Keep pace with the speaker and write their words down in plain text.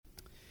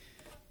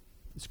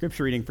The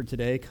scripture reading for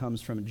today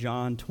comes from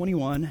John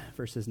 21,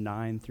 verses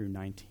 9 through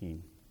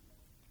 19.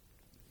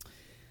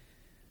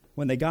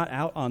 When they got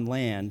out on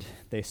land,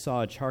 they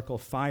saw a charcoal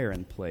fire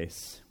in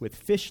place, with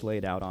fish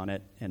laid out on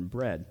it and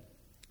bread.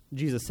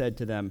 Jesus said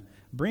to them,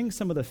 "Bring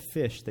some of the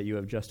fish that you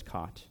have just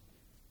caught."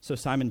 So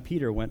Simon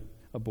Peter went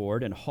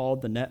aboard and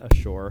hauled the net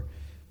ashore,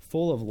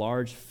 full of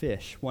large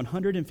fish,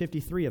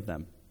 153 of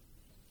them.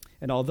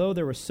 And although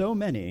there were so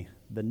many,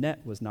 the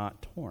net was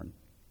not torn.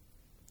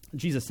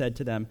 Jesus said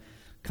to them,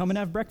 "Come and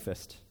have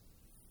breakfast."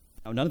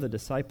 Now none of the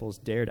disciples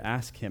dared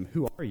ask him,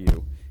 "Who are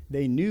you?"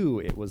 They knew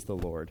it was the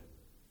Lord.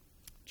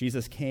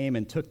 Jesus came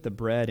and took the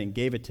bread and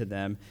gave it to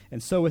them,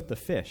 and so with the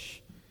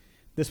fish.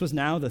 This was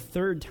now the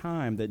third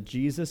time that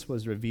Jesus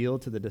was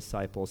revealed to the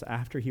disciples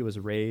after he was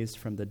raised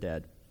from the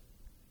dead.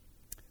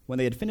 When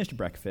they had finished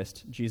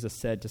breakfast, Jesus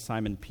said to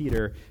Simon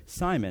Peter,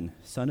 "Simon,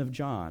 son of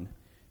John,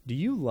 do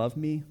you love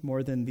me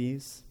more than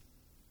these?"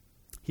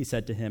 He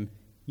said to him,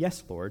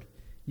 "Yes, Lord,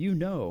 you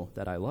know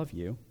that I love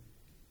you."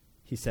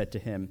 He said to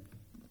him,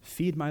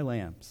 "Feed my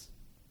lambs."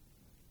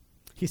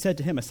 He said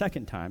to him a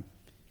second time,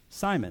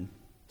 "Simon,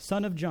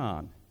 son of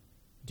John,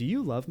 do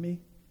you love me?"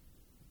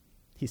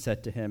 He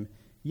said to him,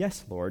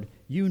 "Yes, Lord,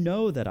 you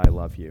know that I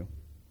love you."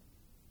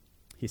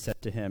 He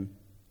said to him,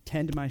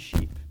 "Tend my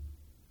sheep."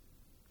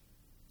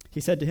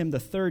 He said to him the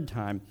third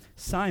time,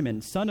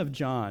 "Simon, son of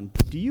John,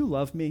 do you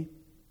love me?"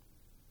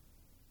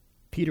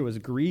 Peter was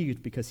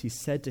grieved because he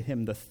said to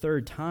him the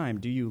third time,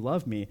 "Do you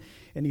love me?"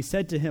 And he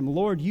said to him,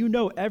 "Lord, you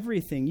know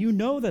everything. You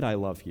know that I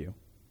love you."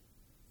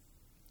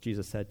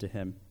 Jesus said to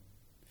him,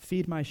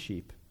 "Feed my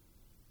sheep.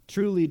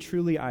 Truly,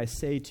 truly, I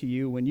say to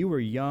you, when you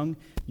were young,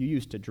 you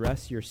used to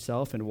dress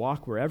yourself and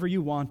walk wherever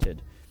you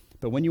wanted.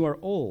 But when you are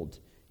old,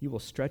 you will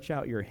stretch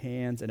out your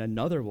hands, and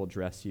another will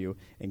dress you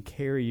and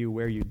carry you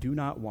where you do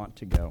not want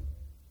to go."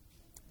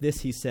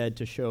 This he said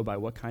to show by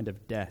what kind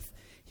of death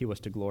he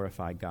was to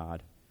glorify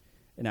God.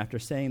 And after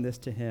saying this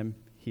to him,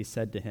 he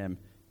said to him,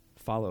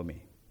 "Follow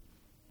me."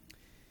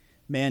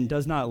 Man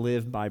does not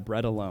live by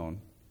bread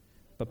alone,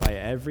 but by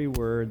every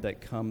word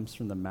that comes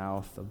from the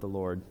mouth of the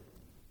Lord.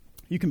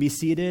 You can be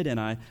seated,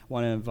 and I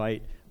want to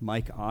invite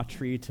Mike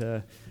Autry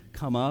to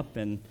come up,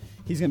 and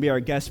he's going to be our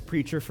guest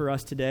preacher for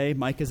us today.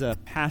 Mike is a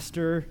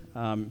pastor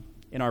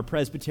in our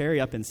presbytery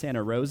up in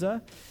Santa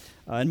Rosa.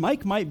 And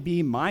Mike might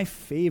be my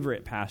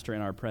favorite pastor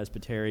in our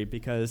presbytery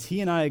because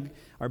he and I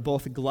are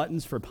both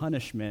gluttons for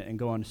punishment and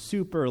go on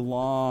super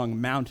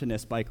long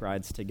mountainous bike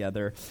rides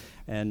together.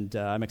 And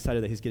I'm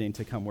excited that he's getting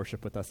to come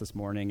worship with us this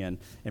morning and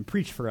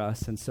preach for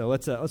us. And so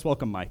let's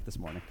welcome Mike this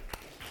morning.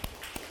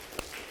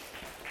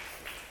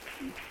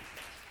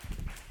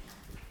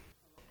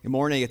 Good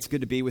morning. It's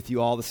good to be with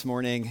you all this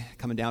morning,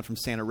 coming down from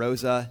Santa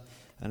Rosa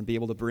and be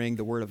able to bring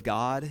the Word of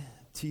God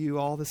to you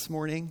all this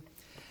morning.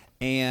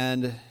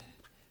 And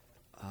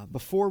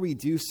before we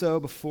do so,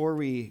 before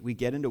we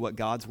get into what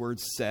God's Word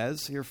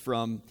says here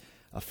from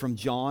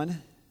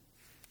John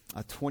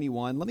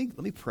 21, let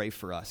me pray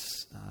for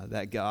us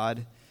that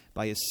God,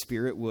 by His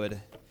Spirit,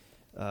 would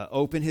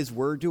open His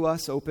Word to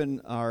us, open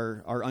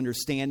our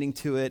understanding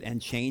to it,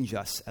 and change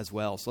us as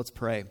well. So let's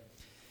pray.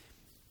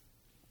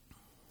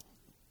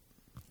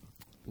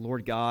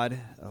 Lord God,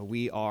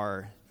 we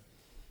are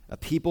a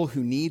people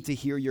who need to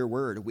hear your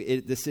word.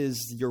 This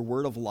is your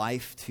word of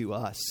life to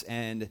us.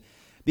 And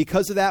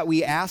because of that,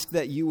 we ask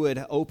that you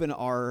would open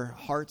our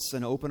hearts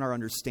and open our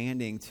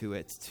understanding to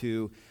it,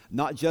 to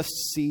not just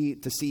see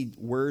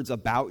words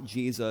about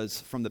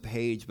Jesus from the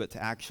page, but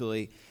to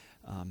actually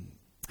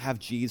have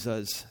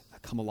Jesus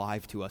come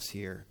alive to us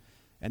here,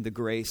 and the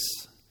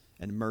grace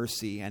and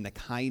mercy and the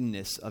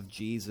kindness of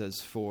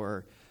Jesus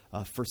for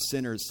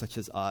sinners such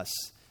as us.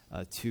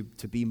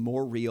 To be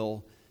more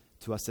real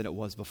to us than it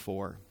was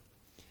before.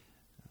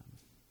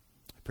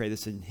 I pray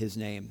this in His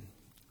name.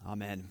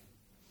 Amen.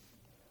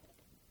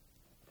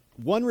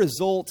 One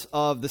result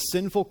of the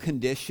sinful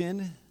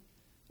condition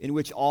in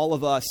which all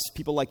of us,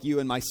 people like you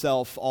and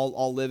myself,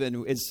 all live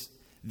in, is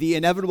the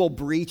inevitable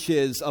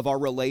breaches of our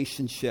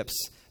relationships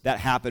that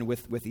happen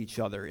with each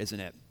other, isn't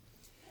it?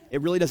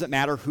 It really doesn't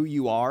matter who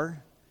you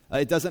are.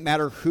 It doesn't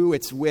matter who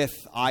it's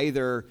with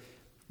either.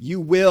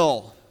 You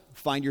will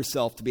find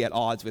yourself to be at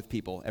odds with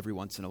people every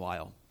once in a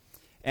while.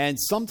 And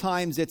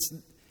sometimes it's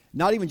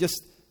not even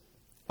just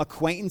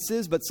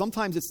acquaintances, but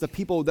sometimes it's the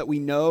people that we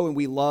know and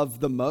we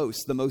love the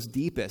most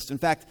deepest. In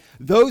fact,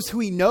 those who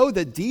we know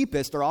the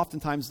deepest are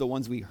oftentimes the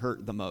ones we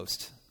hurt the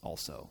most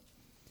also.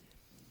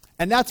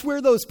 And that's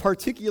where those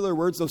particular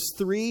words, those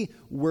three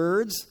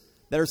words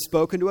that are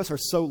spoken to us are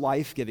so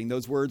life-giving.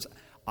 Those words,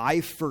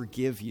 "I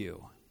forgive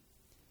you."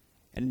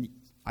 And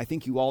I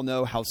think you all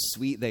know how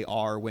sweet they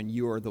are when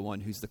you are the one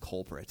who's the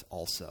culprit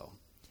also.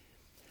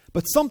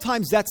 But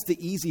sometimes that's the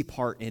easy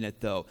part in it,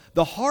 though.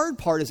 The hard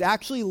part is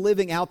actually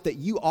living out that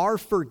you are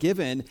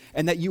forgiven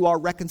and that you are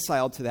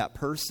reconciled to that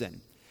person.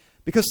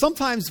 Because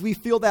sometimes we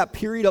feel that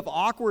period of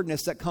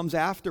awkwardness that comes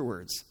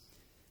afterwards,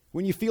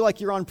 when you feel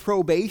like you're on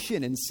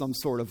probation in some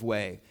sort of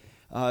way.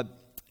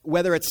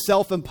 whether it's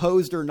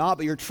self-imposed or not,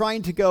 but you're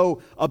trying to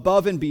go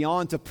above and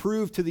beyond to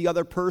prove to the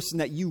other person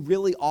that you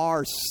really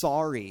are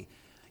sorry,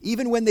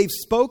 even when they've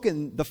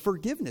spoken the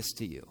forgiveness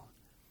to you.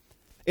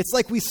 It's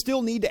like we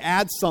still need to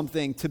add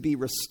something to be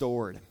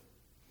restored.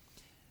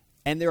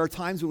 And there are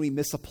times when we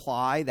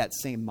misapply that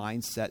same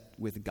mindset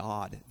with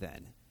God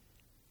then.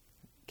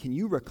 Can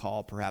you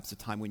recall perhaps a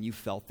time when you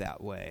felt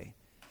that way?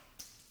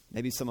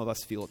 Maybe some of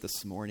us feel it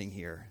this morning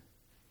here.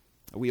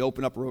 We've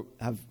opened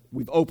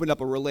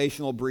up a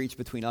relational breach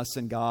between us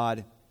and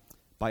God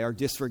by our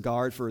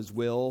disregard for His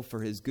will,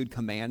 for His good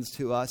commands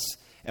to us,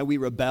 and we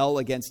rebel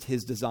against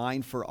His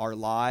design for our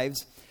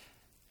lives.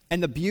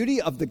 And the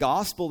beauty of the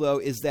gospel, though,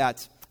 is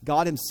that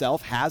God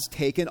Himself has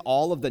taken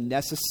all of the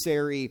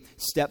necessary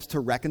steps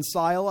to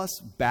reconcile us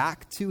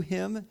back to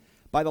Him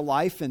by the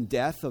life and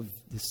death of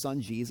His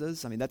Son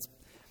Jesus. I mean, that's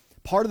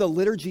part of the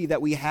liturgy that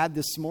we had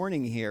this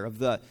morning here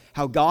of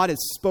how God has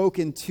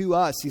spoken to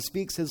us. He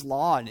speaks His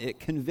law and it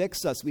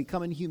convicts us. We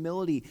come in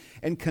humility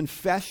and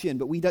confession,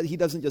 but He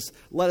doesn't just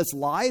let us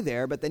lie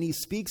there, but then He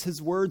speaks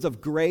His words of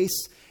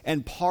grace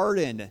and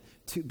pardon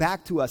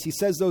back to us. He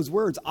says those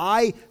words,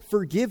 I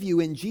forgive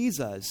you in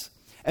Jesus.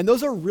 And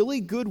those are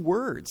really good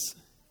words.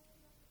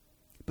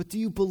 But do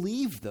you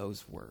believe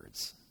those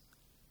words?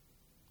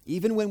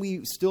 Even when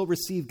we still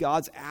receive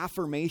God's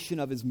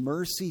affirmation of His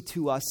mercy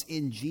to us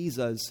in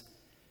Jesus,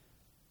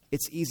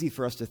 it's easy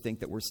for us to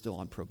think that we're still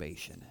on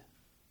probation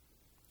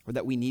or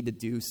that we need to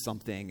do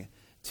something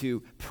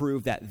to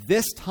prove that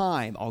this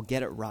time I'll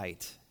get it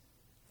right.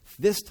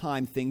 This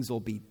time things will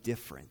be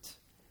different.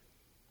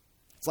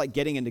 It's like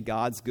getting into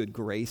God's good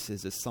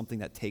graces is something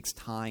that takes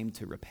time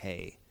to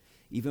repay,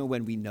 even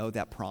when we know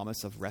that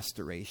promise of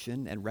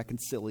restoration and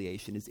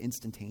reconciliation is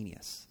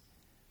instantaneous.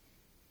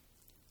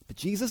 But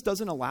Jesus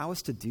doesn't allow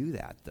us to do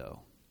that, though.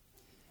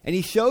 And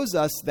He shows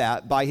us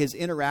that by His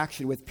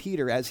interaction with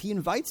Peter as He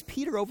invites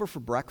Peter over for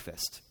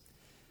breakfast.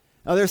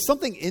 Now, there's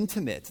something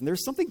intimate and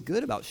there's something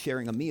good about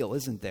sharing a meal,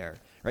 isn't there?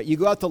 Right? You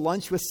go out to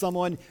lunch with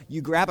someone,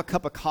 you grab a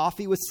cup of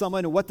coffee with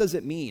someone, and what does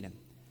it mean?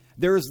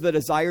 There's the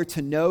desire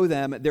to know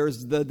them. There's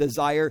the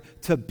desire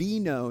to be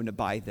known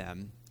by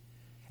them.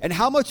 And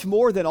how much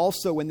more than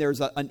also when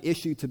there's an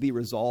issue to be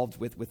resolved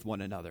with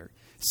one another.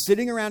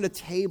 Sitting around a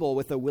table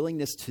with a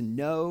willingness to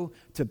know,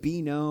 to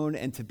be known,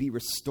 and to be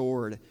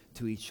restored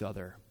to each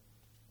other.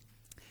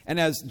 And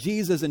as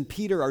Jesus and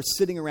Peter are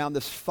sitting around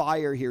this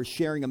fire here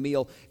sharing a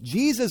meal,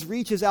 Jesus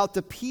reaches out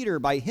to Peter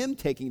by Him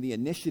taking the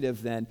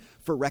initiative then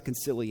for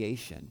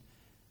reconciliation.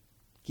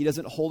 He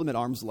doesn't hold him at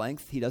arm's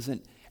length. He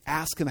doesn't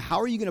ask him,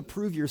 how are you going to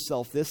prove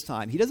yourself this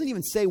time? He doesn't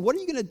even say, what are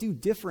you going to do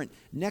different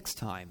next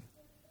time?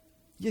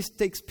 He just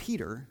takes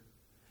Peter,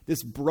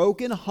 this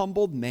broken,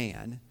 humbled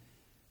man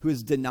who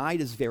has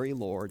denied his very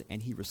Lord,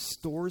 and He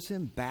restores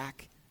him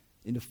back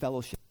into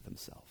fellowship with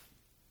Himself.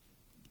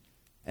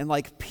 And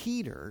like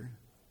Peter,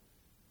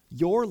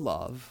 your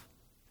love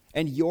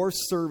and your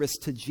service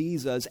to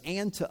Jesus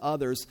and to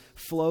others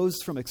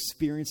flows from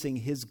experiencing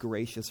His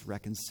gracious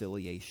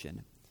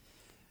reconciliation.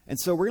 And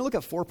so we're going to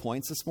look at 4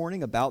 points this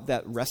morning about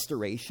that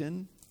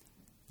restoration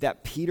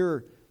that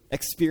Peter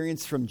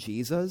experienced from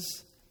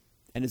Jesus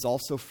and is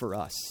also for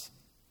us.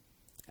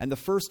 And the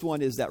first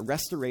one is that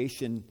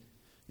restoration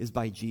is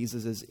by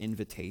Jesus'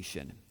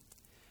 invitation.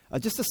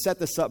 Just to set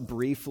this up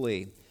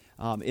briefly,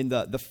 in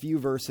the few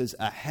verses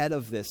ahead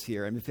of this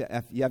here, and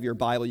if you have your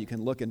Bible, you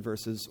can look in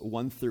verses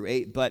 1 through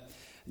 8, but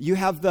you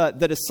have the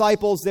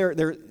disciples,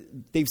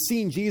 they've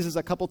seen Jesus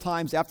a couple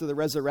times after the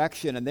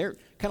resurrection, and they're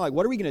kind of like,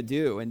 what are we going to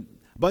do? And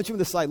a bunch of them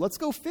decide, let's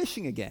go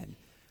fishing again.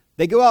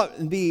 They go out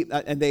and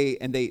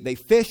they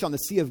fish on the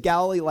Sea of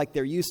Galilee like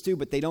they're used to,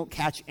 but they don't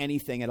catch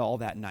anything at all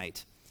that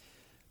night.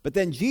 But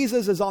then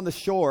Jesus is on the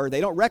shore. They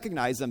don't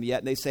recognize Him yet,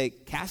 and they say,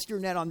 cast your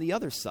net on the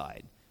other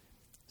side.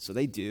 So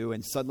they do,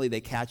 and suddenly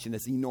they catch in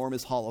this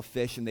enormous haul of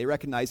fish, and they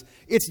recognize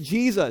it's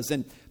Jesus.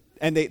 And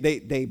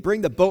they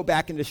bring the boat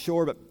back into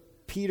shore, but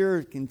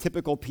Peter, in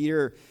typical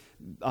Peter,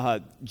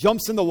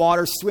 jumps in the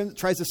water,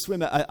 tries to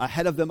swim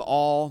ahead of them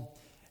all,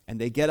 and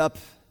they get up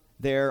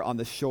there on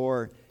the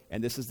shore,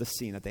 and this is the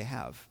scene that they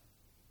have.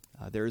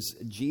 There's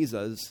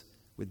Jesus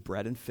with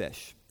bread and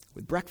fish,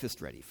 with breakfast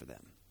ready for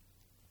them.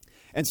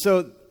 And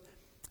so,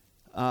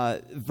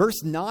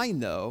 verse 9,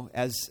 though,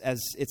 as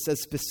it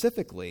says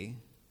specifically,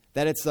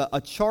 that it's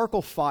a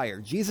charcoal fire.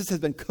 Jesus has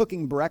been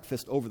cooking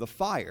breakfast over the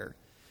fire.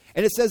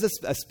 And it says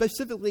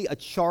specifically a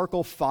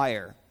charcoal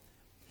fire.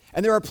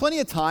 And there are plenty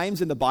of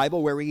times in the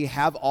Bible where we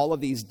have all of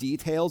these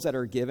details that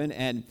are given,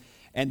 and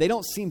they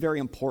don't seem very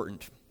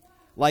important.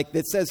 Like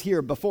it says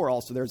here before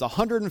also, there's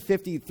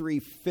 153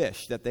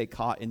 fish that they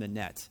caught in the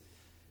net.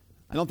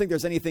 I don't think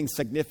there's anything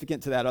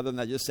significant to that other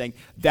than just saying,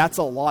 that's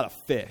a lot of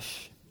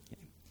fish.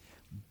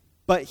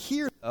 But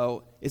here,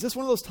 though, is this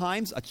one of those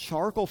times, a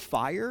charcoal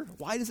fire?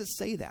 Why does it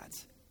say that?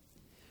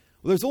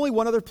 Well, there's only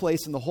one other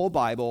place in the whole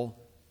Bible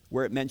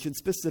where it mentions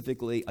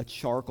specifically a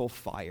charcoal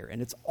fire.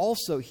 And it's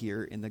also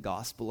here in the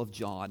Gospel of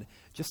John,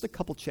 just a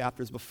couple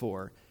chapters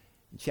before,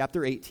 in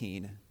chapter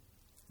 18,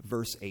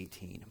 verse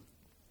 18.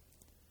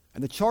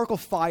 And the charcoal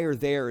fire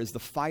there is the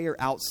fire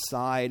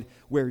outside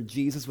where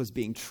Jesus was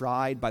being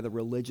tried by the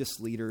religious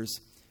leaders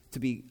to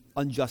be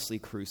unjustly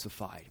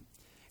crucified.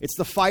 It's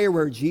the fire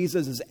where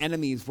Jesus'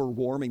 enemies were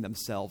warming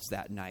themselves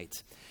that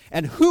night.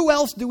 And who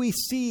else do we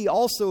see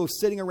also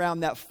sitting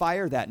around that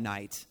fire that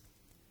night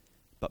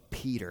but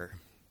Peter?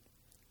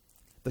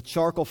 The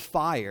charcoal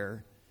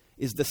fire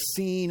is the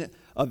scene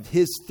of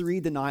his 3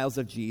 denials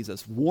of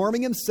Jesus,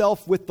 warming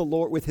himself with the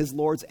Lord, with his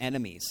Lord's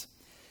enemies.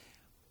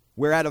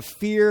 Where out of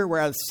fear,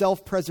 where out of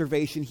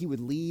self-preservation, he would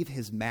leave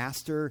his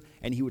master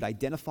and he would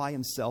identify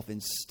himself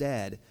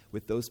instead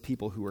with those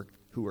people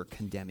who were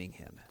condemning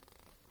him.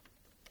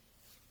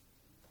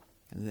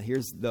 And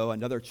here's, though,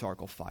 another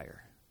charcoal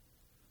fire.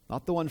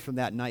 Not the one from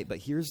that night, but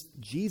here's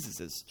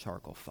Jesus'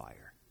 charcoal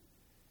fire.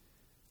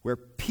 Where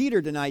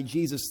Peter denied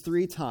Jesus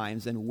 3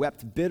 times and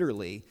wept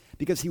bitterly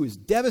because he was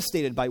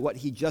devastated by what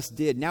he just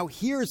did. Now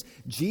here's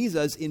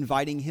Jesus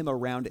inviting him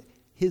around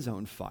his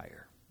own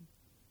fire.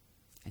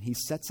 And he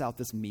sets out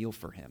this meal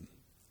for him.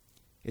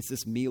 It's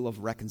this meal of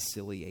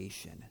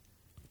reconciliation.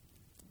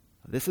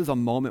 This is a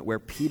moment where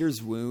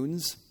Peter's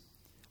wounds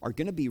are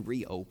going to be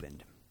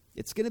reopened.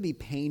 It's going to be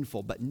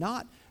painful, but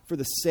not for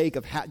the sake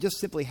of just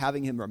simply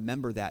having him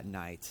remember that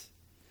night,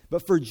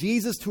 but for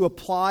Jesus to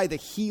apply the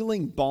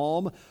healing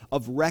balm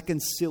of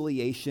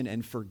reconciliation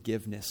and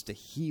forgiveness to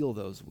heal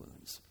those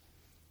wounds.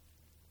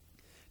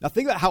 Now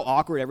think about how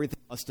awkward everything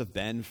must have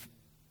been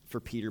for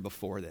Peter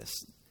before this.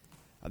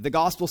 The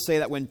Gospels say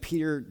that when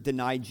Peter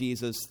denied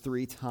Jesus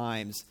 3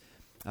 times,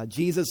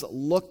 Jesus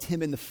looked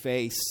him in the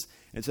face,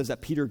 and it says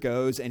that Peter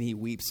goes and he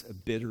weeps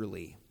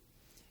bitterly.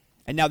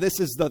 And now this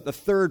is the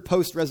 3rd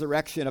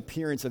post-resurrection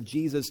appearance of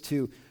Jesus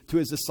to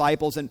his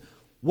disciples. And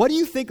what do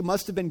you think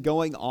must have been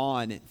going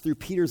on through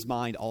Peter's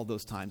mind all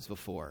those times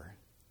before?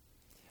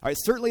 All right,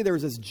 certainly there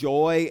was this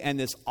joy and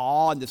this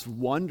awe and this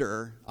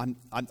wonder, I'm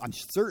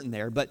certain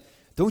there, but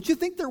don't you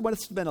think there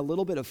must have been a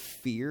little bit of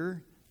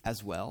fear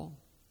as well?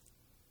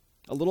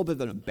 A little bit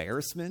of an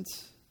embarrassment,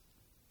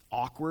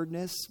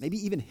 awkwardness, maybe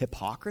even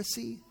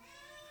hypocrisy?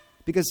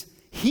 Because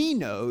he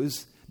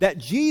knows that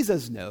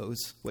Jesus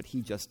knows what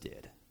he just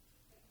did.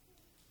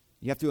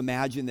 You have to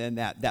imagine then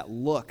that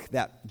look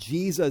that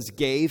Jesus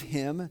gave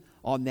him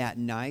on that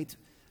night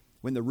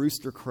when the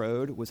rooster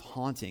crowed was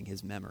haunting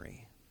his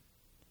memory.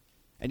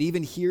 And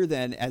even here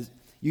then, as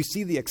you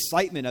see the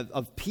excitement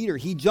of Peter,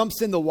 he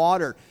jumps in the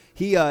water.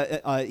 He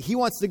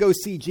wants to go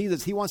see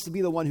Jesus. He wants to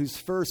be the one who's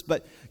first.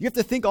 But you have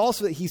to think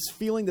also that he's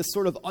feeling this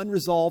sort of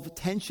unresolved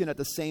tension at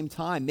the same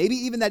time. Maybe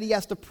even that he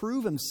has to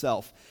prove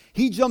himself.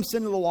 He jumps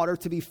into the water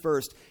to be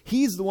first.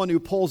 He's the one who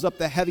pulls up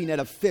the heavy net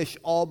of fish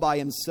all by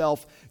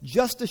himself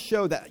just to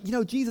show that,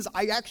 Jesus,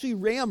 I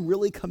actually am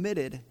really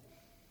committed.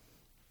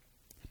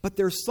 But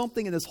there's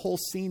something in this whole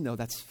scene, though,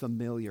 that's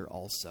familiar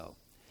also.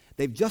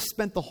 They've just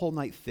spent the whole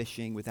night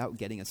fishing without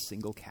getting a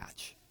single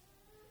catch.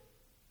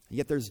 And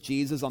yet there's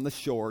Jesus on the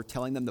shore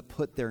telling them to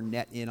put their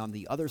net in on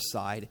the other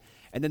side,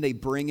 and then they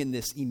bring in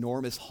this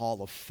enormous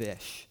haul of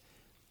fish.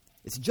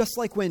 It's just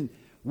like when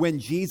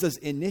Jesus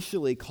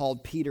initially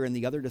called Peter and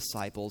the other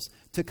disciples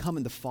to come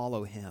and to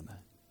follow him.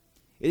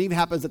 It even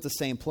happens at the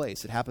same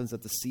place. It happens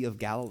at the Sea of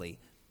Galilee.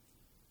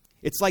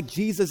 It's like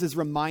Jesus is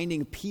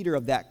reminding Peter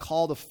of that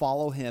call to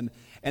follow him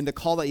and the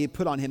call that he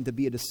put on him to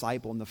be a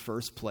disciple in the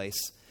first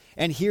place.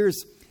 And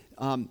here's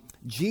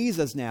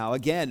Jesus now,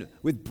 again,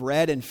 with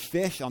bread and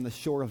fish on the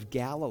shore of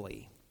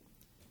Galilee.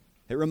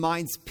 It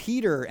reminds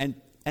Peter and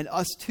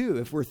us too,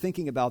 if we're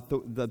thinking about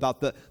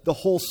the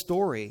whole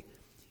story. It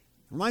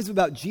reminds me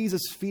about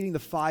Jesus feeding the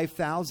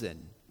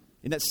 5,000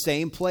 in that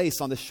same place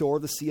on the shore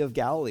of the Sea of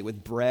Galilee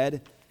with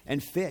bread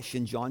and fish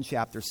in John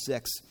chapter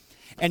 6.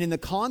 And in the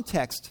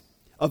context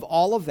of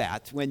all of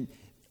that, when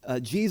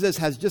Jesus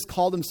has just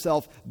called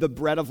himself the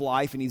bread of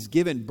life, and he's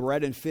given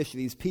bread and fish to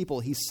these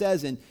people, he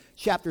says in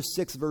chapter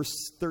 6,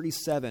 verse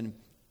 37,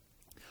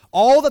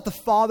 "All that the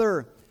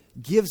Father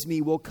gives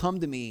me will come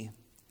to me,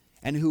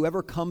 and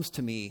whoever comes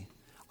to me,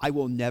 I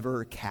will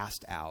never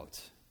cast out."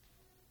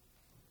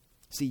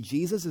 See,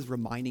 Jesus is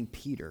reminding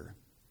Peter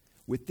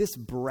with this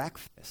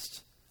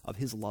breakfast of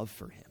his love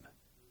for him,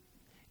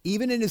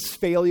 even in his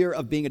failure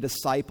of being a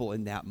disciple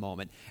in that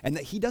moment, and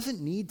that he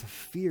doesn't need to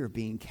fear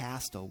being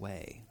cast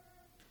away.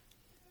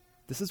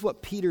 This is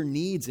what Peter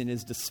needs in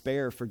his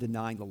despair for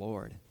denying the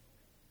Lord.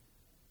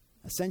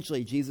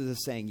 Essentially, Jesus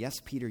is saying,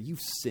 yes, Peter,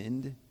 you've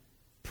sinned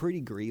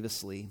pretty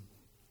grievously.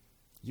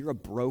 You're a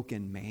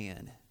broken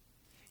man.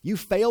 You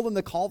failed in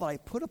the call that I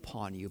put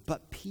upon you.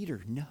 But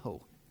Peter,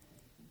 no.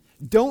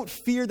 Don't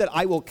fear that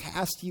I will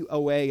cast you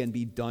away and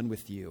be done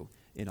with you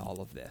in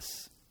all of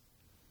this.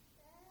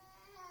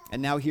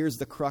 And now here's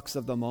the crux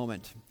of the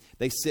moment.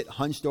 They sit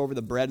hunched over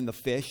the bread and the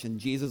fish, and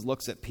Jesus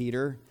looks at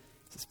Peter.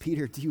 He says,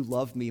 "Peter, do you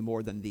love me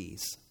more than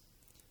these?"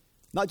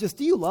 Not just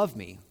do you love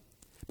me,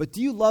 but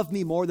do you love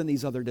me more than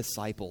these other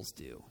disciples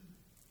do?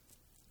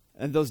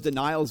 And those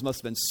denials must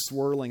have been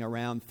swirling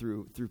around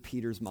through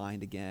Peter's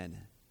mind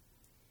again.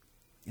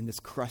 In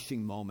this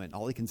crushing moment,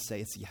 all he can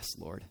say is, "Yes,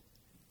 Lord,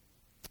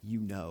 you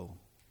know."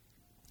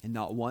 And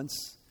not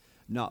once,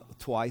 not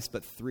twice,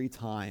 but 3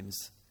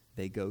 times,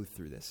 they go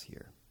through this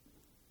here.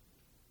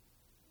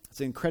 It's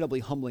an incredibly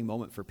humbling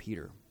moment for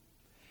Peter.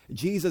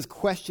 Jesus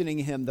questioning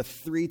him the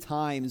 3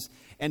 times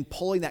and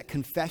pulling that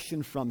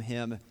confession from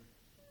him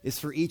is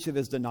for each of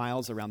his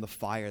denials around the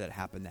fire that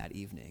happened that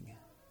evening.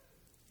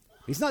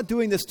 He's not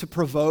doing this to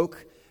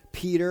provoke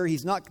Peter.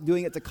 He's not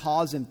doing it to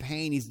cause him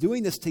pain. He's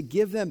doing this to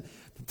give him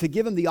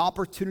the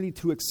opportunity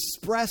to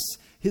express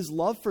his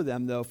love for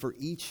them, though, for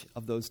each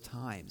of those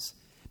times.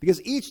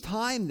 Because each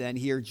time then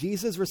here,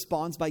 Jesus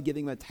responds by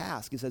giving him a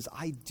task. He says,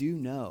 I do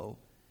know.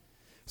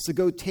 So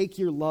go take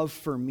your love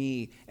for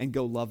me and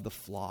go love the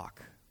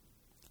flock.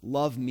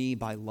 Love me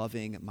by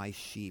loving my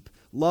sheep.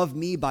 Love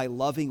me by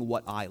loving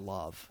what I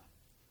love.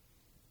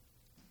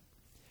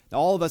 Now,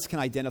 all of us can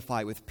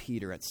identify with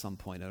Peter at some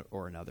point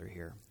or another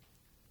here.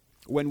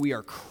 When we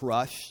are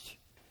crushed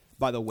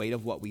by the weight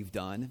of what we've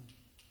done,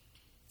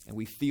 and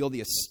we feel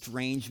the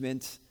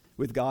estrangement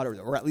with God,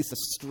 or at least a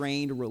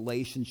strained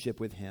relationship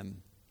with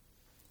him.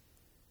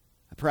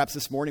 Perhaps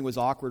this morning was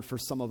awkward for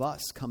some of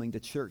us coming to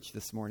church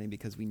this morning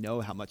because we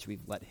know how much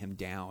we've let him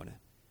down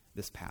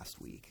this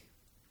past week.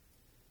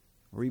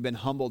 Or we've been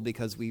humbled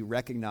because we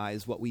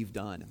recognize what we've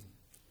done,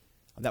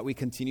 that we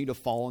continue to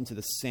fall into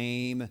the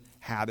same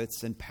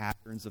habits and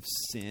patterns of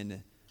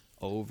sin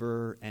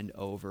over and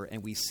over,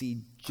 and we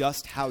see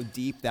just how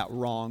deep that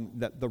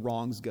the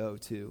wrongs go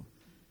to.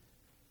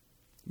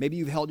 Maybe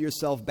you've held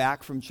yourself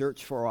back from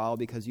church for a while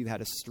because you've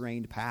had a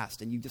strained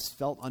past and you just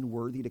felt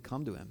unworthy to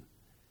come to him.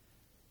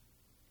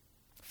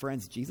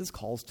 Friends, Jesus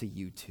calls to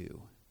you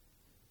too.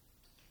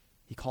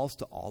 He calls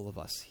to all of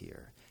us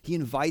here. He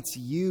invites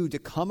you to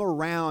come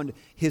around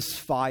his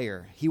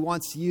fire. He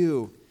wants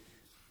you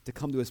to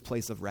come to his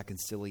place of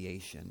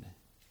reconciliation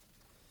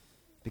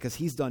because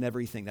he's done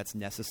everything that's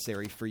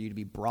necessary for you to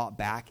be brought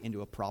back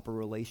into a proper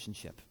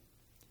relationship.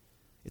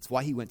 It's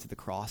why he went to the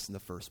cross in the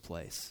first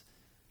place,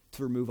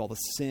 to remove all the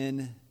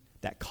sin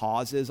that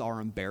causes our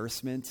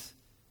embarrassment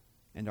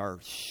and our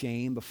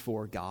shame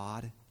before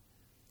God.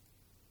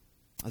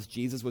 As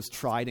Jesus was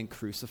tried and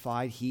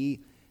crucified,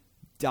 he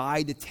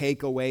died to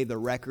take away the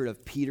record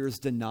of Peter's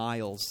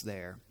denials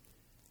there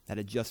that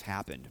had just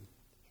happened.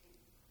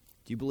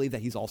 Do you believe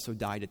that he's also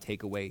died to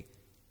take away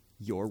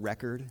your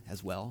record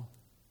as well?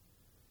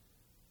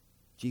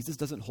 Jesus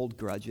doesn't hold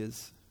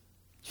grudges.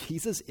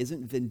 Jesus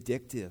isn't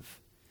vindictive.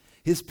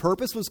 His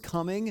purpose was to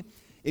come and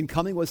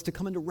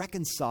to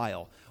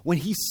reconcile. When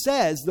he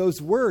says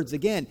those words,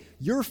 again,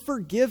 you're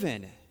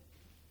forgiven.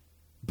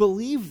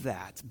 Believe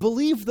that.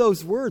 Believe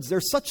those words.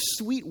 They're such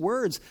sweet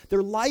words.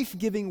 They're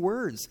life-giving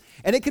words.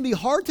 And it can be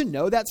hard to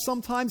know that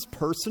sometimes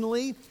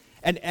personally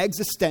and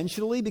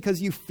existentially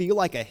because you feel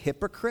like a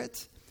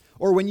hypocrite,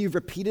 or when you've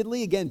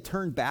repeatedly, again,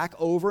 turned back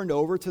over and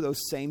over to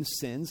those same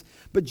sins.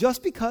 But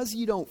just because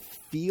you don't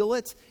feel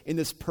it in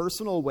this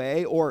personal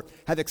way or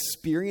have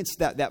experienced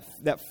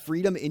that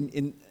freedom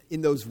in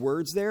those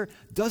words there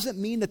doesn't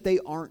mean that they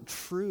aren't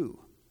true.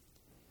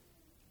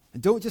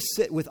 And don't just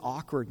sit with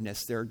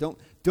awkwardness there. Don't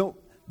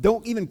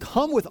even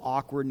come with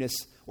awkwardness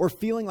or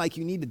feeling like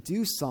you need to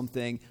do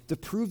something to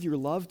prove your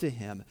love to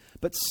him.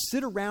 But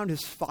sit around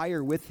his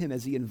fire with him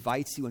as he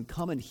invites you and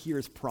come and hear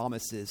his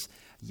promises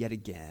yet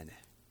again.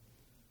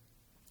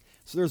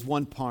 So there's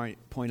one point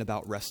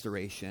about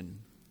restoration.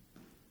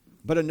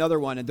 But another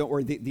one, and don't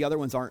worry, the other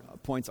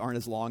points aren't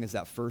as long as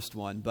that first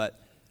one. But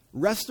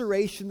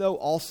restoration, though,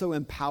 also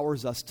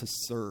empowers us to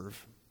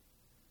serve.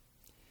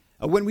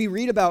 When we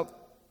read about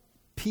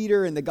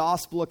Peter in the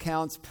gospel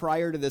accounts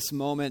prior to this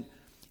moment,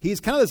 he's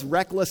kind of this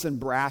reckless and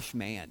brash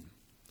man.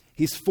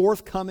 He's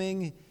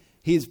forthcoming,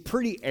 he's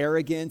pretty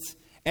arrogant,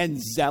 and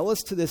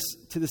zealous to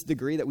this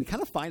degree that we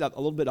kind of find a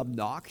little bit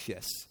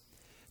obnoxious.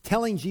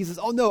 Telling Jesus,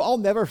 oh no, I'll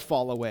never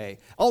fall away.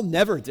 I'll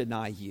never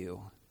deny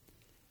you.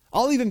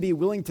 I'll even be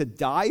willing to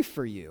die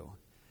for you.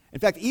 In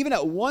fact, even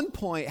at one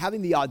point,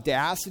 having the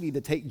audacity to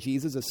take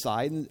Jesus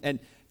aside and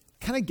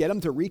kind of get him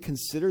to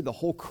reconsider the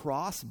whole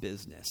cross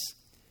business.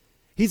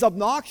 He's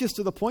obnoxious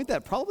to the point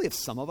that probably if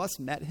some of us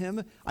met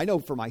him, I know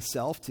for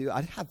myself too,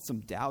 I'd have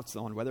some doubts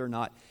on whether or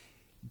not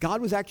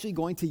God was actually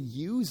going to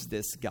use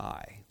this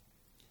guy.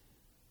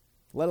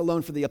 Let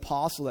alone for the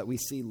apostle that we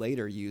see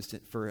later used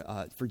it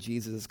for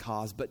Jesus'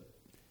 cause.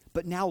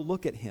 But now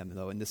look at him,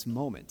 though, in this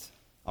moment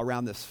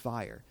around this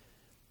fire.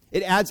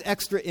 It adds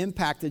extra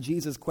impact to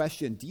Jesus'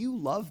 question, do you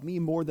love me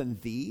more than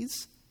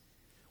these?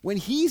 When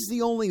he's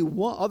the only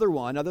other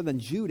one, other than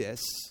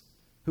Judas,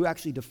 who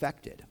actually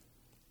defected.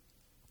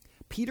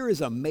 Peter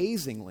is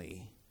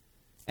amazingly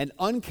and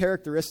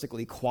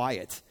uncharacteristically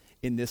quiet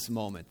in this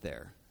moment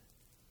there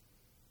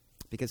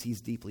because he's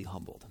deeply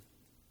humbled.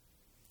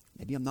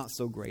 Maybe I'm not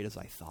so great as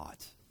I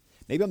thought.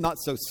 Maybe I'm not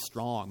so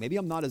strong. Maybe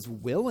I'm not as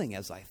willing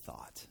as I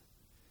thought.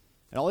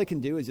 And all I can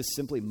do is just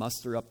simply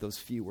muster up those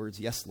few words,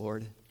 yes,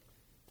 Lord,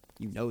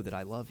 you know that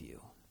I love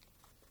you.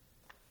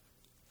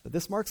 But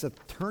this marks a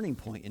turning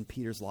point in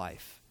Peter's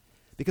life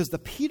because the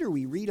Peter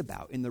we read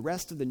about in the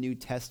rest of the New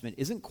Testament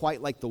isn't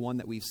quite like the one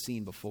that we've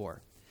seen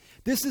before.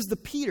 This is the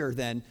Peter,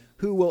 then,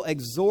 who will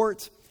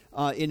exhort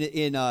in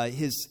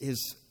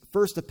his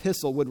first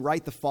epistle, would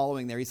write the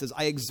following there. He says,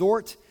 I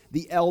exhort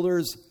the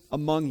elders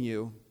among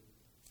you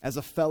as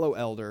a fellow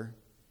elder,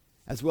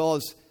 as well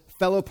as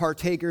fellow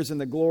partakers in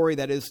the glory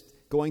that is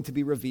going to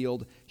be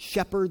revealed.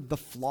 Shepherd the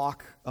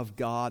flock of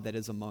God that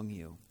is among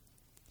you.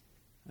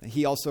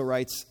 He also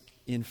writes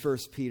in 1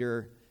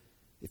 Peter,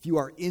 if you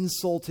are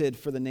insulted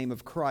for the name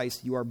of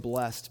Christ, you are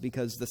blessed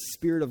because the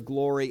Spirit of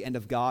glory and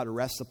of God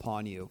rests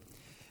upon you.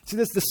 See,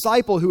 this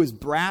disciple who was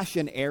brash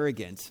and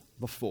arrogant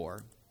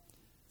before,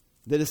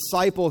 the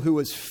disciple who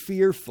was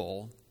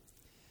fearful,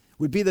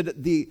 would be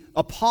the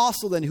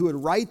apostle then who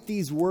would write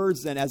these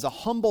words then as a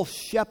humble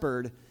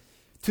shepherd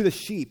to the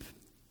sheep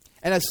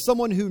and as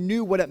someone who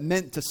knew what it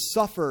meant to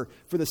suffer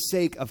for the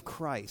sake of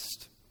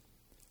Christ.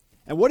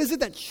 And what is it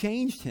that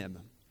changed him?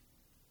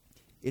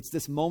 It's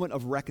this moment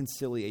of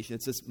reconciliation.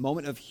 It's this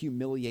moment of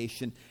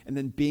humiliation and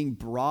then being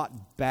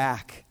brought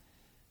back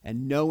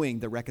and knowing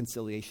the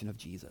reconciliation of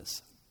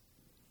Jesus.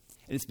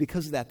 And it's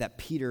because of that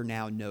Peter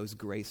now knows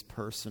grace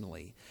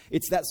personally.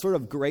 It's that sort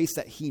of grace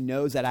that he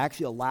knows that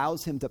actually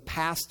allows him to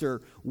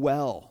pastor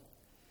well.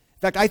 In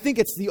fact, I think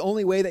it's the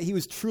only way that he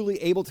was truly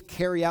able to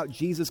carry out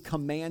Jesus'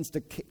 commands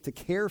to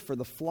care for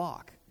the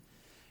flock.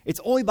 It's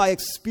only by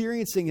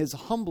experiencing his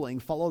humbling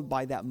followed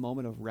by that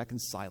moment of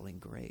reconciling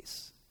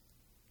grace.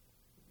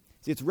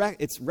 See,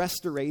 it's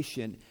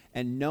restoration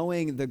and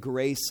knowing the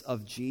grace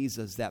of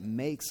Jesus that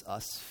makes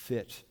us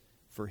fit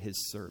for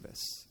his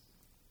service.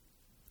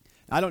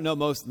 I don't know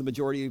the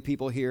majority of you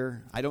people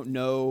here. I don't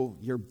know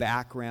your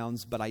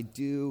backgrounds, but I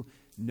do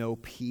know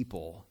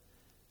people.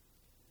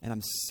 And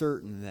I'm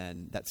certain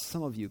then that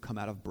some of you come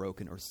out of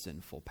broken or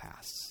sinful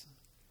pasts.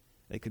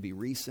 They could be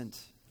recent.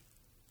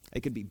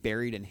 They could be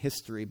buried in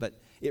history, but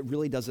it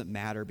really doesn't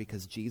matter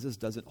because Jesus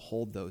doesn't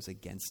hold those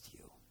against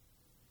you.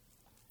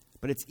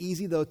 But it's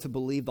easy, though, to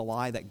believe the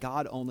lie that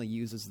God only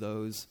uses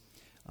those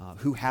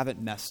who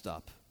haven't messed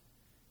up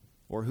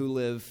or who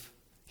live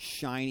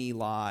shiny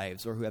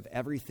lives or who have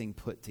everything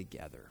put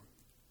together.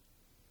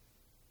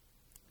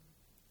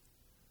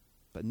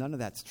 But none of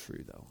that's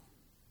true, though.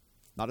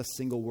 Not a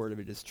single word of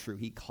it is true.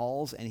 He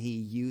calls and he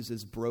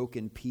uses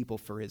broken people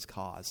for his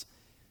cause.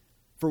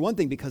 For one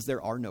thing, because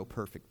there are no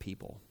perfect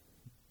people.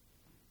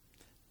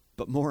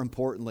 But more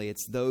importantly,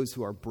 it's those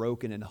who are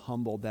broken and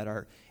humbled that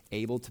are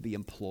able to be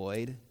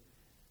employed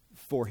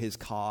for his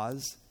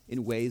cause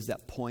in ways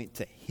that point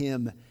to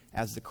him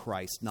as the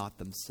Christ, not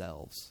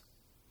themselves.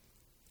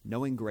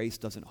 Knowing grace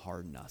doesn't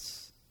harden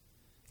us.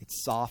 It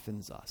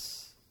softens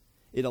us.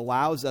 It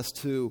allows us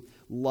to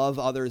love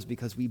others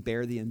because we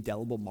bear the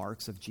indelible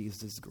marks of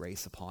Jesus'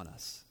 grace upon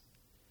us.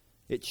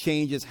 It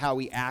changes how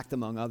we act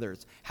among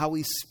others, how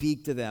we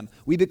speak to them.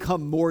 We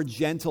become more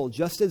gentle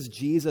just as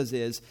Jesus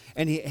is,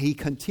 and he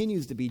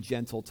continues to be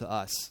gentle to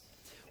us.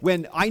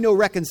 When I know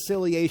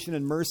reconciliation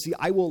and mercy,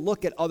 I will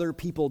look at other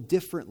people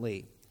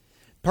differently,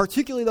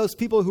 particularly those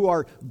people who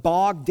are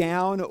bogged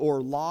down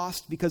or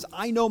lost, because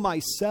I know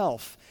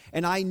myself,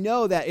 and I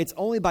know that it's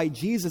only by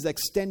Jesus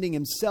extending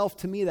himself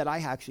to me that I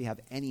actually have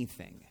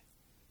anything.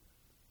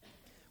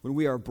 When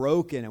we are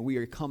broken and we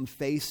are come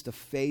face to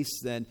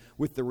face then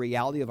with the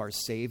reality of our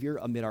Savior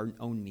amid our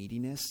own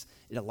neediness,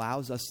 it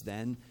allows us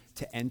then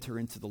to enter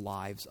into the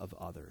lives of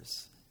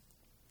others.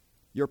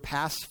 Your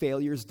past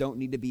failures don't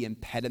need to be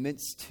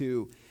impediments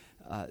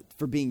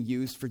for being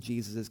used for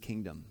Jesus'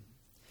 kingdom.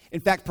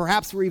 In fact,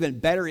 perhaps we're even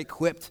better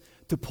equipped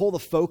to pull the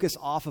focus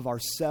off of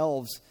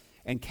ourselves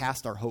and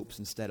cast our hopes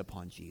instead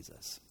upon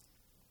Jesus.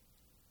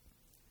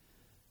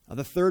 Now,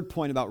 the third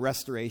point about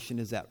restoration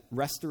is that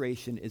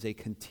restoration is a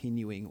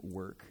continuing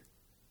work.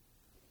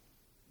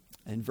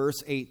 In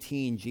verse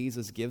 18,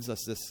 Jesus gives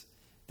us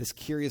this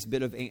curious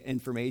bit of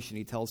information.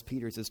 He tells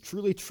Peter, he says,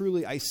 "Truly,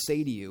 truly, I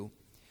say to you,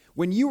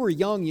 when you were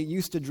young, you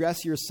used to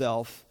dress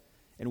yourself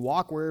and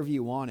walk wherever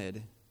you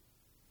wanted.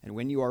 And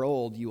when you are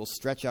old, you will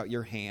stretch out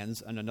your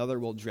hands, and another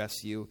will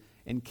dress you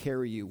and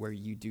carry you where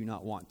you do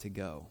not want to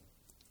go."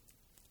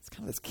 It's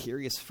kind of this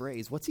curious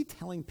phrase. What's he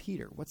telling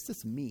Peter? What's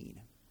this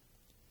mean?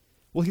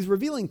 Well, he's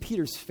revealing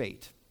Peter's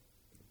fate,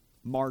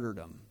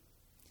 martyrdom.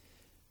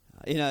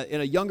 In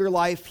a younger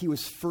life, he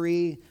was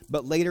free,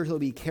 but later he'll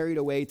be carried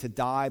away to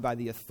die by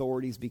the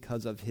authorities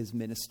because of his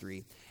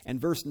ministry. And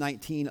verse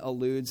 19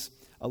 alludes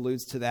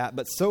to that,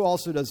 but so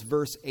also does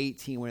verse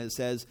 18 when it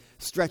says,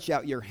 "Stretch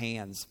out your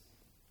hands,"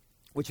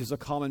 which is a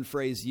common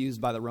phrase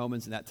used by the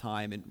Romans in that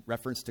time in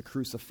reference to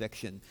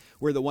crucifixion,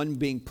 where the one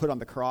being put on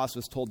the cross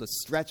was told to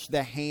stretch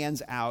the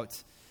hands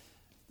out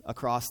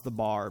across the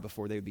bar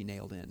before they would be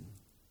nailed in.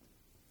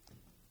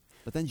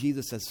 But then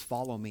Jesus says,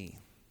 "Follow me."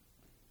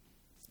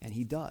 And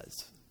he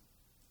does.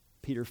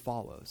 Peter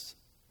follows.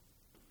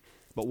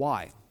 But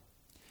why?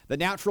 The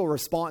natural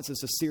response is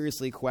to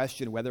seriously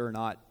question whether or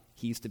not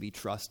he's to be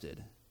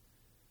trusted,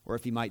 or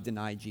if he might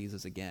deny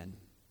Jesus again.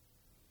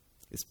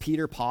 Is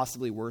Peter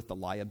possibly worth the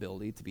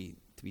liability to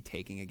be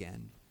taking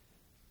again?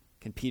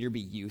 Can Peter be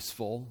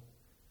useful?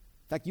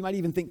 In fact, you might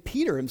even think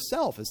Peter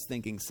himself is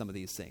thinking some of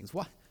these things.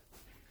 What?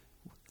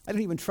 I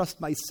don't even trust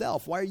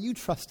myself. Why are you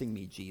trusting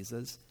me,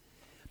 Jesus?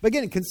 But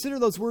again, consider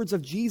those words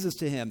of Jesus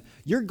to him.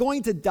 You're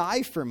going to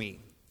die for me.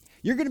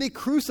 You're going to be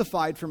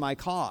crucified for my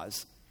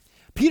cause.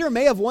 Peter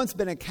may have once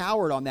been a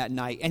coward on that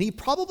night, and he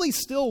probably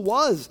still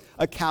was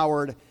a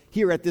coward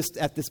here at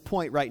this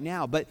point right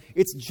now. But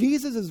it's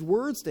Jesus'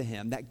 words to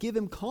him that give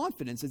him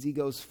confidence as he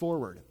goes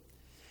forward.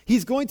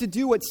 He's going to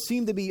do what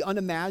seemed to be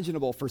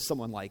unimaginable for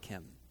someone like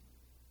him.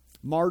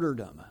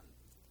 Martyrdom.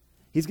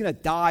 He's going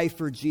to die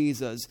for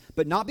Jesus,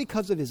 but not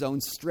because of his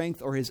own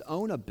strength or his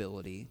own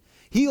ability.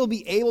 He will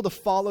be able to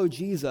follow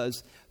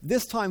Jesus,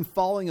 this time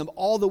following him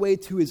all the way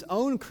to his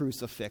own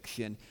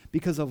crucifixion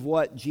because of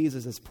what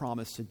Jesus has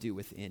promised to do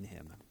within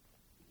him.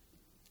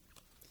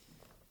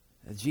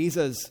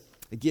 Jesus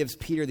gives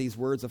Peter these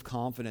words of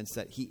confidence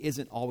that he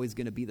isn't always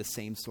going to be the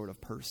same sort of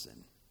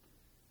person.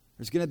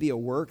 There's going to be a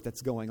work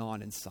that's going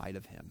on inside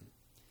of him.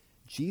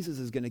 Jesus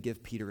is going to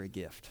give Peter a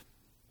gift.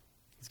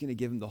 He's going to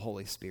give him the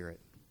Holy Spirit.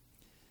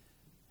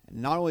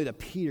 And not only to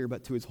Peter,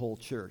 but to his whole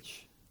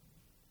church,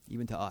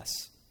 even to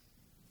us.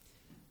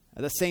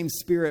 The same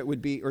Spirit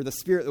would be, or the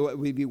Spirit that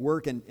would be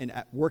work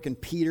in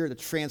Peter to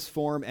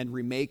transform and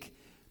remake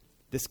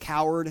this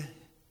coward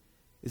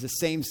is the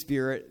same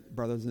Spirit,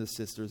 brothers and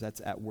sisters,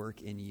 that's at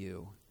work in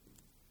you.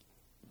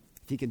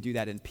 If he can do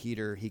that in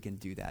Peter, he can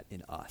do that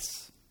in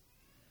us.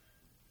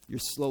 You're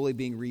slowly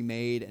being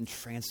remade and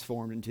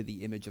transformed into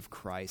the image of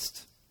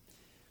Christ.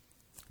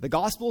 The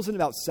gospel isn't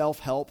about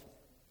self-help.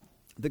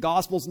 The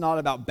gospel is not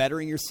about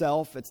bettering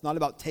yourself. It's not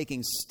about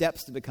taking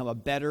steps to become a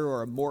better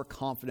or a more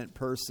confident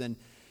person.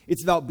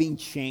 It's about being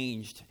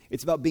changed.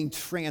 It's about being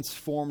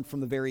transformed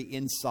from the very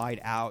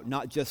inside out,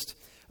 not just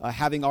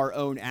having our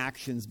own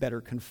actions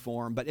better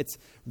conform, but it's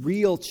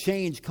real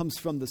change comes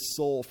from the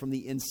soul, from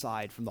the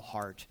inside, from the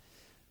heart.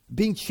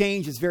 Being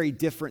changed is very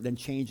different than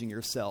changing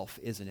yourself,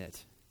 isn't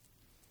it?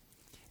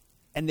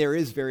 And there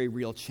is very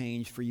real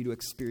change for you to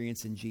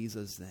experience in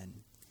Jesus then.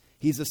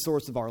 He's the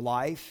source of our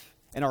life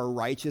and our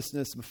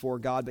righteousness before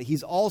God, but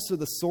he's also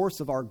the source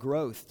of our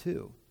growth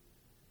too.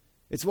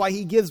 It's why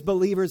he gives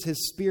believers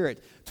his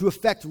Spirit to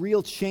effect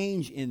real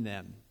change in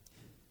them.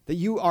 That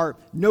you are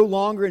no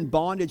longer in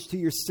bondage to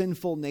your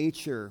sinful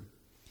nature,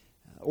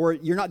 or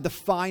you're not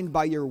defined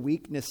by your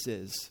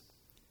weaknesses.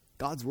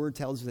 God's word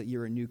tells you that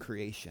you're a new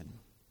creation.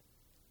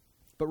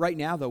 But right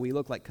now, though, we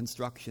look like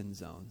construction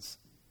zones.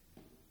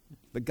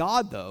 But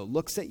God, though,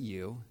 looks at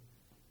you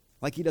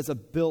like he does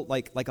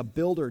like a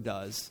builder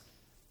does,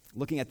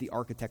 looking at the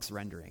architect's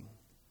rendering.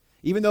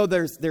 Even though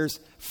there's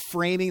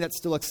framing that's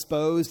still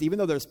exposed, even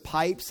though there's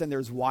pipes and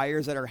there's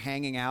wires that are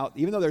hanging out,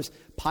 even though there's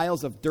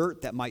piles of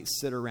dirt that might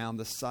sit around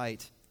the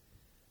site,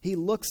 he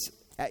looks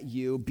at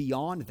you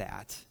beyond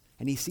that,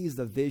 and he sees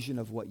the vision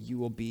of what you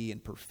will be in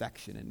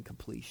perfection and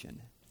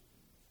completion.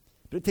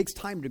 But it takes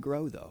time to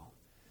grow, though.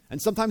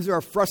 And sometimes there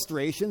are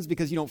frustrations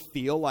because you don't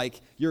feel like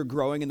you're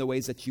growing in the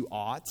ways that you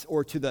ought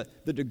or to the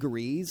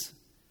degrees.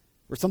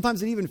 Or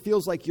sometimes it even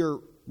feels like you're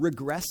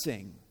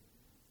regressing.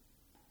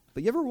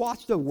 But you ever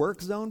watched a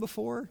work zone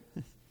before?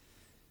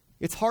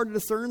 It's hard to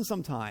discern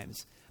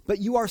sometimes. But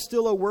you are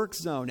still a work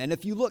zone. And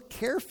if you look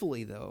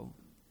carefully, though,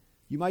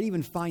 you might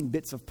even find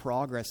bits of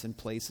progress in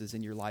places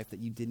in your life that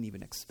you didn't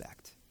even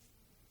expect.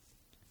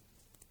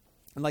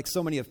 And like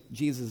so many of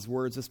Jesus'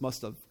 words, this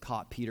must have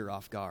caught Peter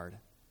off guard.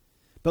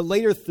 But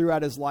later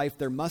throughout his life,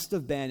 there must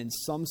have been, in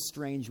some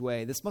strange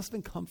way, this must have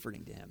been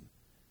comforting to him.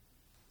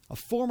 A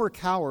former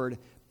coward,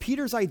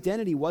 Peter's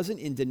identity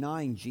wasn't in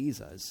denying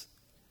Jesus.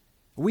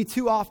 We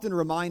too often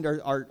remind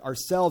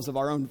ourselves of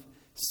our own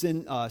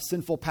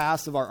sinful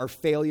past, of our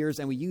failures,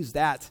 and we use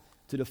that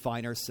to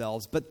define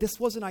ourselves. But this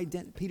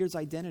wasn't Peter's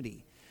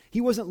identity.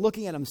 He wasn't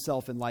looking at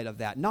himself in light of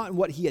that, not in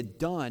what he had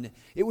done.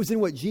 It was in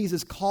what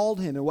Jesus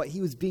called him and what he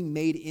was being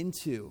made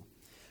into.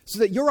 So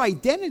that your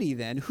identity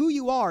then, who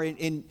you are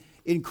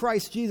in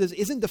Christ Jesus,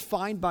 isn't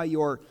defined by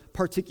your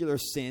particular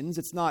sins.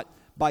 It's not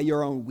by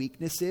your own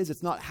weaknesses.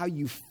 It's not how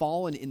you've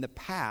fallen in the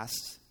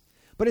past.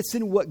 But it's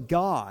in what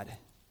God,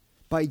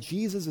 by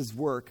Jesus'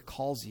 work,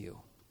 calls you.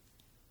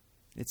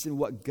 It's in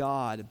what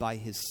God, by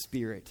his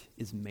Spirit,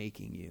 is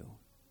making you.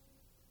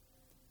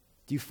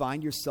 Do you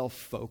find yourself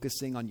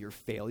focusing on your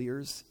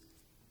failures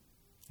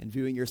and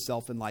viewing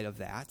yourself in light of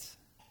that?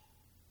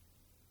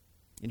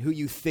 And who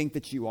you think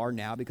that you are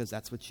now because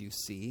that's what you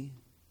see?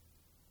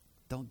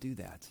 Don't do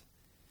that.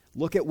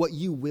 Look at what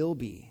you will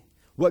be,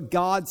 what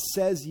God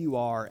says you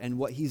are, and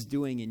what he's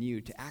doing in you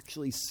to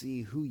actually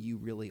see who you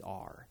really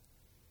are.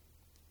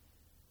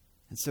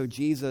 And so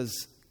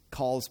Jesus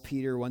calls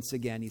Peter once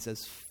again. He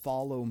says,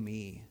 "Follow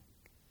me."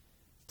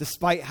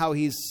 Despite how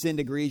he's sinned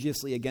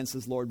egregiously against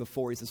his Lord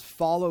before, he says,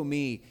 "Follow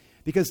me,"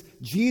 because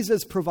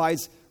Jesus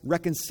provides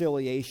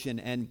reconciliation,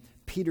 and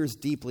Peter's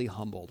deeply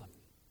humbled.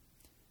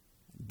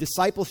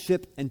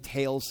 Discipleship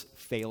entails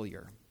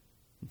failure.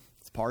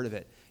 It's part of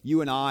it.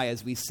 You and I,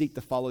 as we seek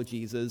to follow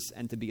Jesus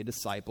and to be a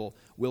disciple,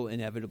 will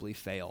inevitably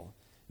fail.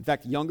 In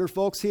fact, younger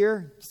folks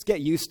here, just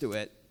get used to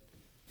it.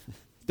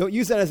 Don't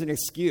use that as an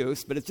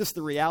excuse, but it's just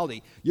the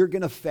reality. You're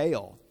going to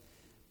fail.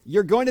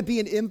 You're going to be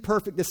an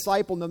imperfect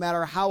disciple no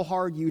matter how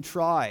hard you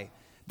try.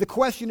 The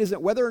question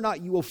isn't whether or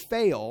not you will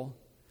fail,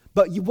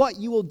 but what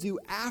you will do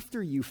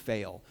after you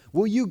fail.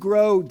 Will you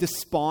grow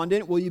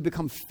despondent? Will you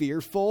become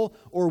fearful?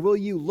 Or will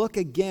you look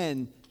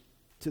again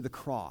to the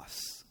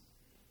cross.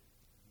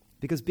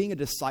 Because being a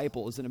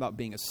disciple isn't about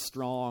being a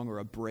strong or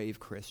a brave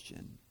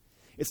Christian.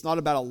 It's not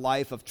about a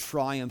life of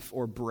triumph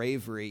or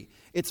bravery.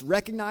 It's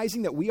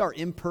recognizing that we are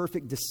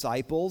imperfect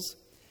disciples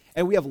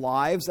and we have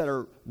lives that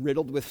are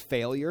riddled with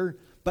failure.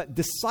 But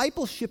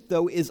discipleship,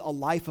 though, is a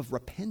life of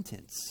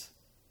repentance.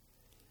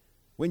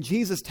 When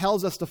Jesus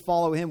tells us to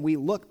follow him, we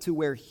look to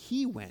where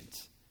he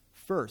went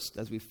first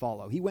as we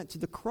follow. He went to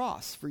the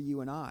cross for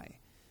you and I.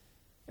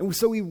 And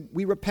so we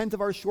repent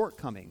of our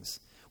shortcomings.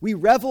 We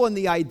revel in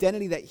the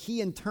identity that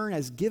he in turn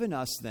has given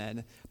us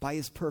then by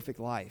his perfect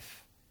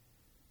life.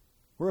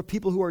 We're a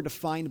people who are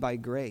defined by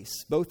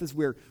grace, both as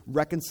we're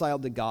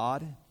reconciled to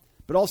God,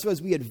 but also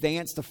as we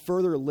advance to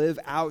further live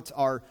out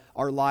our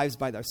lives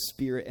by the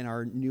Spirit and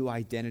our new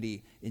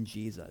identity in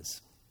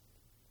Jesus.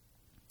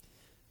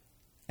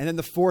 And then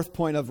the fourth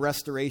point of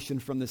restoration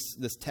from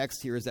this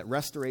text here is that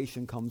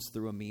restoration comes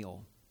through a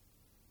meal.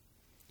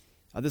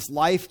 This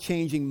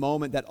life-changing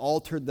moment that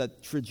altered the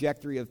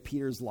trajectory of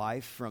Peter's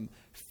life from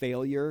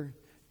failure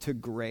to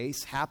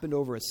grace happened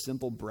over a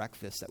simple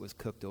breakfast that was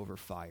cooked over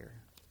fire.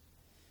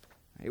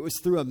 It was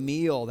through a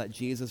meal that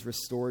Jesus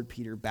restored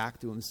Peter back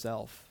to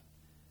himself.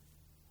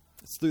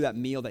 It's through that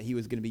meal that he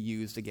was going to be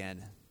used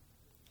again.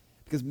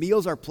 Because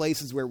meals are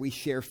places where we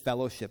share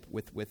fellowship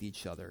with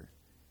each other.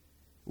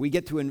 We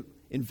get to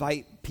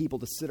invite people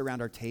to sit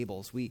around our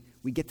tables. We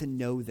get to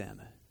know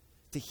them,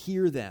 to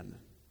hear them,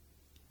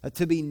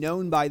 to be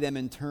known by them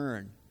in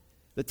turn.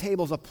 The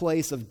table's a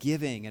place of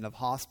giving and of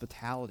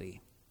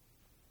hospitality.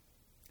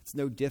 It's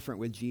no different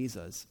with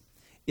Jesus.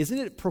 Isn't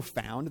it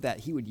profound that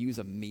he would use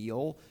a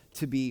meal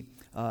to be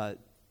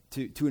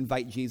to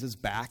invite Jesus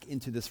back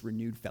into this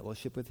renewed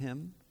fellowship with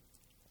him?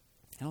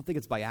 I don't think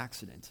it's by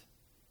accident.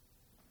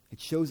 It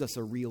shows us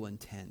a real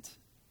intent.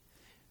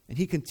 And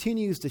he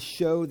continues to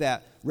show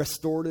that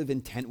restorative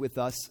intent with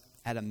us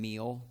at a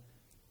meal.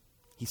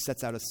 He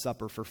sets out a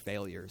supper for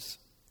failures,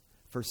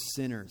 for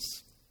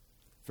sinners,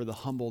 for the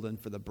humbled and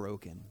for the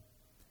broken.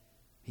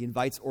 He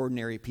invites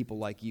ordinary people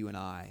like you and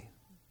I,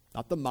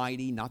 not the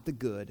mighty, not the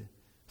good,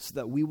 so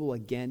that we will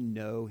again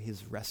know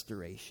his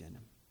restoration.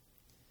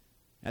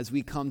 As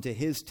we come to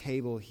his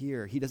table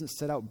here, he doesn't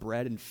set out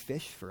bread and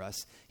fish for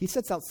us. He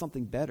sets out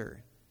something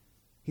better.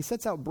 He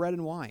sets out bread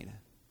and wine.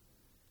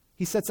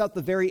 He sets out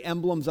the very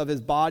emblems of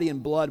his body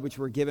and blood which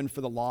were given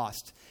for the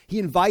lost. He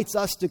invites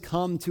us to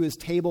come to his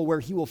table where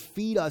he will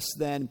feed us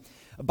then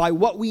by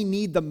what we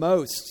need the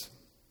most.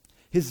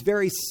 His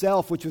very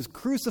self, which was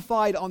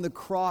crucified on the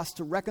cross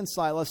to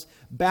reconcile us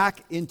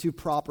back into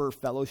proper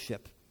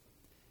fellowship.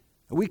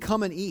 We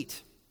come and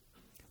eat.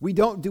 We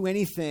don't do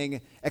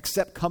anything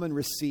except come and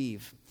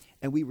receive.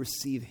 And we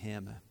receive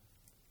him.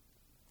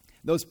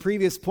 Those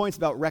previous points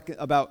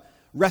about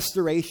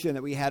restoration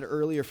that we had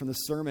earlier from the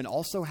sermon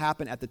also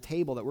happen at the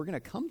table that we're going to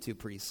come to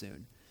pretty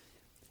soon.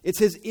 It's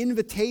his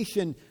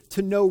invitation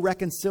to know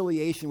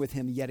reconciliation with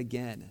him yet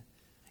again.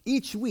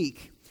 Each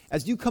week,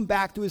 as you come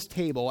back to his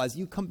table, as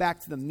you come back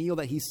to the meal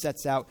that he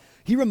sets out,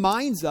 he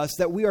reminds us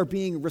that we are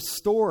being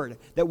restored,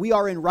 that we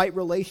are in right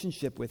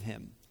relationship with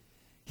him.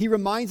 He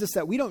reminds us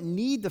that we don't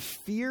need to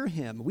fear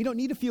him. We don't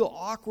need to feel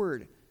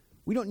awkward.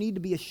 We don't need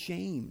to be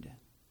ashamed.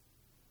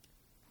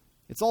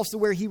 It's also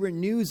where he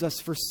renews us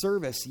for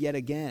service yet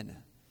again,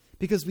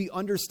 because we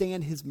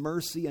understand his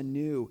mercy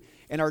anew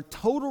and our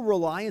total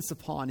reliance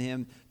upon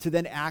him to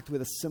then act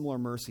with a similar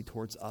mercy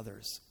towards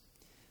others.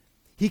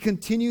 He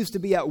continues to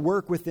be at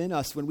work within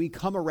us when we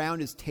come around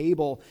his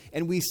table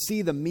and we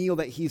see the meal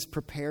that he's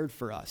prepared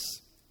for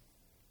us.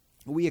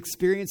 We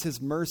experience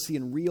his mercy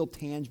in real,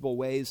 tangible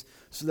ways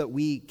so that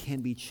we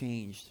can be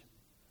changed.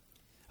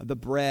 The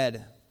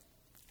bread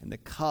and the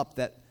cup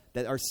that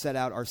are set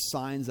out are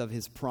signs of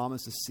his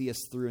promise to see us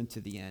through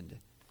into the end.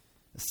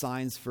 The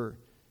signs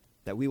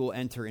that we will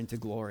enter into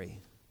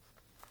glory.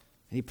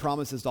 And he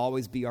promises to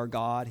always be our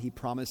God. He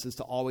promises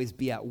to always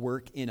be at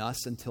work in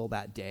us until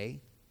that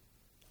day.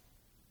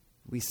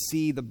 We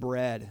see the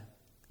bread.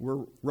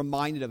 We're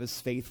reminded of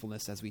his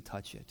faithfulness as we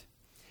touch it.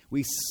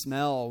 We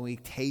smell, we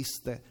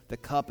taste the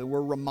cup, and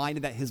we're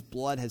reminded that his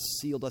blood has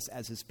sealed us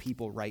as his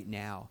people right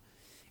now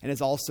and has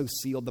also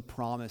sealed the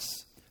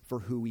promise for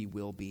who we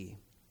will be.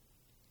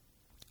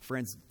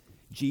 Friends,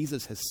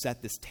 Jesus has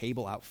set this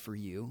table out for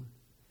you.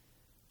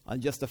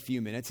 In just a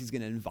few minutes, he's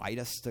going to invite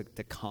us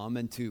to come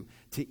and to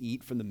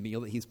eat from the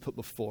meal that he's put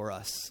before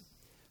us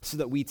so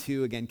that we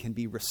too, again, can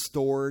be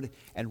restored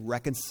and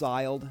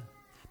reconciled,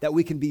 that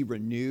we can be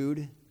renewed,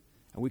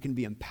 and we can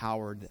be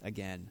empowered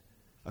again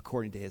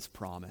according to his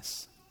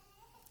promise.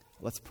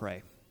 Let's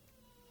pray.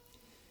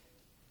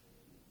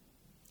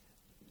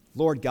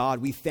 Lord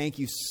God, we thank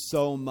you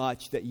so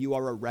much that you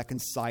are a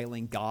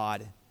reconciling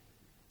God,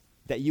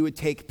 that you would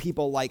take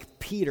people like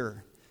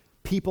Peter,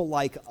 people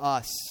like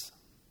us,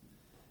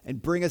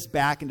 and bring us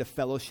back into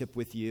fellowship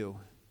with you.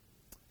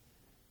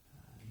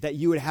 That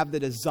you would have the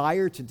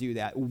desire to do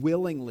that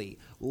willingly,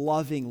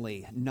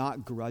 lovingly,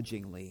 not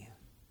grudgingly.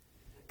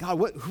 God,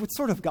 what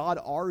sort of God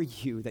are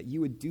you that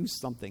you would do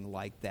something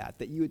like that?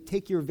 That you would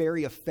take your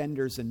very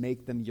offenders and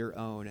make them your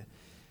own?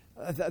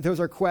 those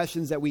are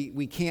questions that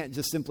we can't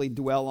just simply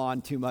dwell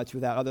on too much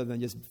without, other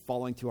than just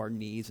falling to our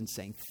knees and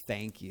saying,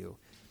 thank you.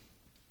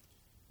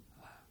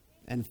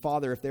 And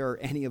Father, if there are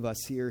any of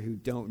us here who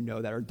don't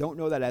know that, or don't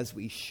know that as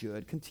we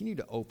should, continue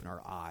to open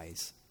our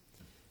eyes.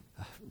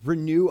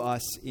 Renew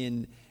us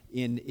in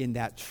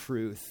that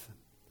truth,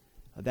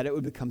 that it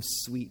would become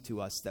sweet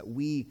to us, that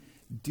we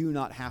do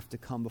not have to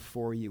come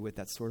before you with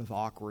that sort of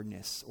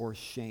awkwardness or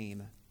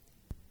shame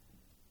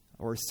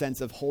or a sense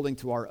of holding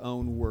to our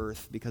own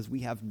worth because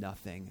we have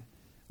nothing.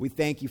 We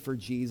thank you for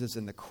Jesus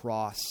and the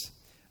cross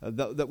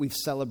that we've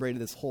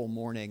celebrated this whole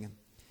morning.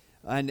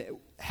 And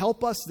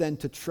help us then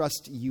to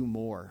trust you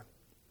more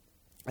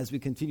as we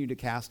continue to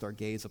cast our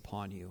gaze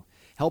upon you.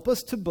 Help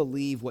us to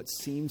believe what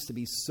seems to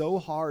be so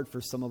hard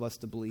for some of us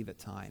to believe at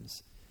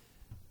times.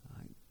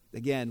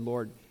 Again,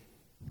 Lord,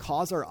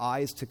 cause our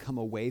eyes to come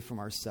away from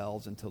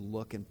ourselves and to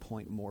look and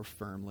point more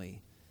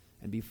firmly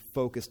and be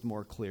focused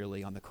more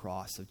clearly on the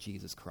cross of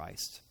Jesus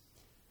Christ.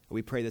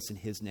 We pray this in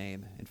his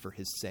name and for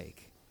his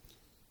sake.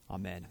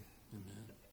 Amen. Amen.